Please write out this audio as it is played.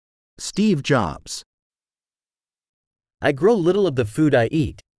Steve Jobs. I grow little of the food I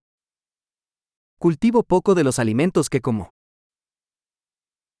eat. Cultivo poco de los alimentos que como.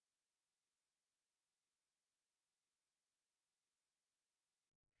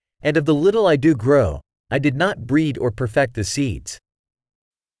 And of the little I do grow, I did not breed or perfect the seeds.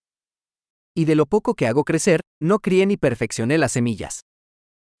 Y de lo poco que hago crecer, no crié ni perfeccioné las semillas.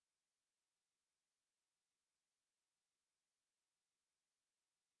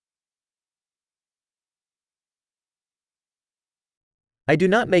 I do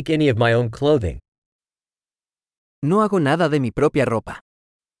not make any of my own clothing. No hago nada de mi propia ropa.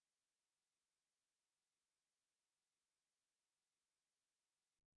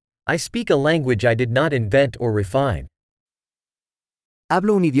 I speak a language I did not invent or refine.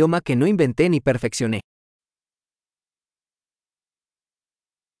 Hablo un idioma que no inventé ni perfeccioné.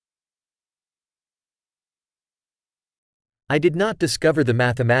 I did not discover the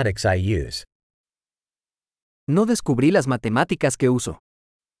mathematics I use. No descubrí las matemáticas que uso.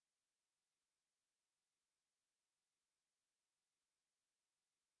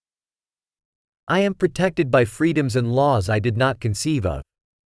 I am protected by freedoms and laws I did not conceive of.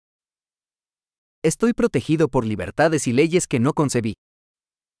 Estoy protegido por libertades y leyes que no concebí.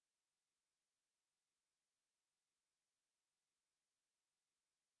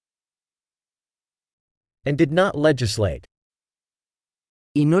 And did not legislate.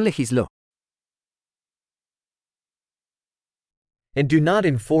 Y no legisló. And do not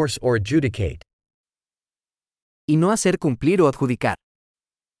enforce or adjudicate. Y no hacer cumplir o adjudicar.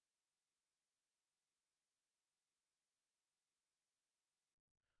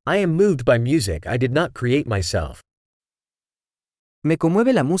 I am moved by music I did not create myself. Me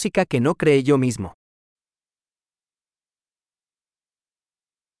conmueve la música que no creé yo mismo.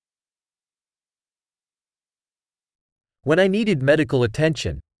 When I needed medical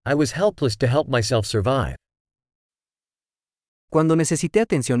attention, I was helpless to help myself survive. Cuando necesité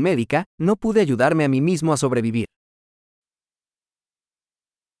atención médica, no pude ayudarme a mí mismo a sobrevivir.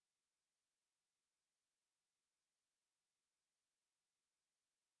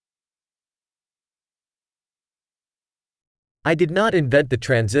 I did not invent the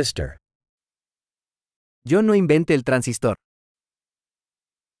transistor. Yo no inventé el transistor.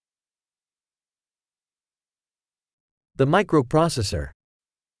 The microprocessor.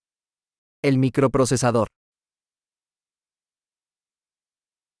 El microprocesador.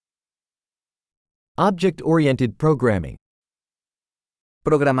 Object-oriented programming.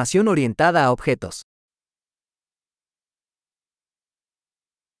 Programación orientada a objetos.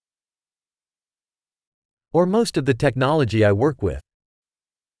 Or most of the technology I work with.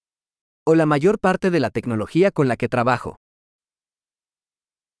 O la mayor parte de la tecnología con la que trabajo.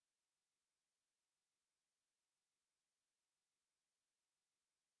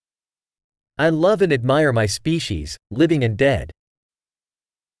 I love and admire my species, living and dead.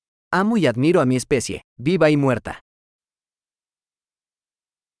 Amo y admiro a mi especie, viva y muerta.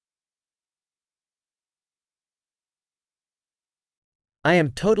 I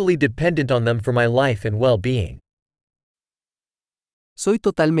am totally dependent on them for my life and well-being. Soy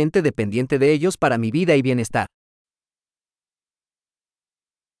totalmente dependiente de ellos para mi vida y bienestar.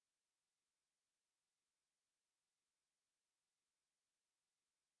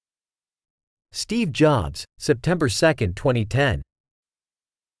 Steve Jobs, September 2, 2010.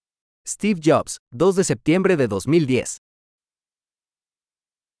 Steve Jobs, 2 de septiembre de 2010.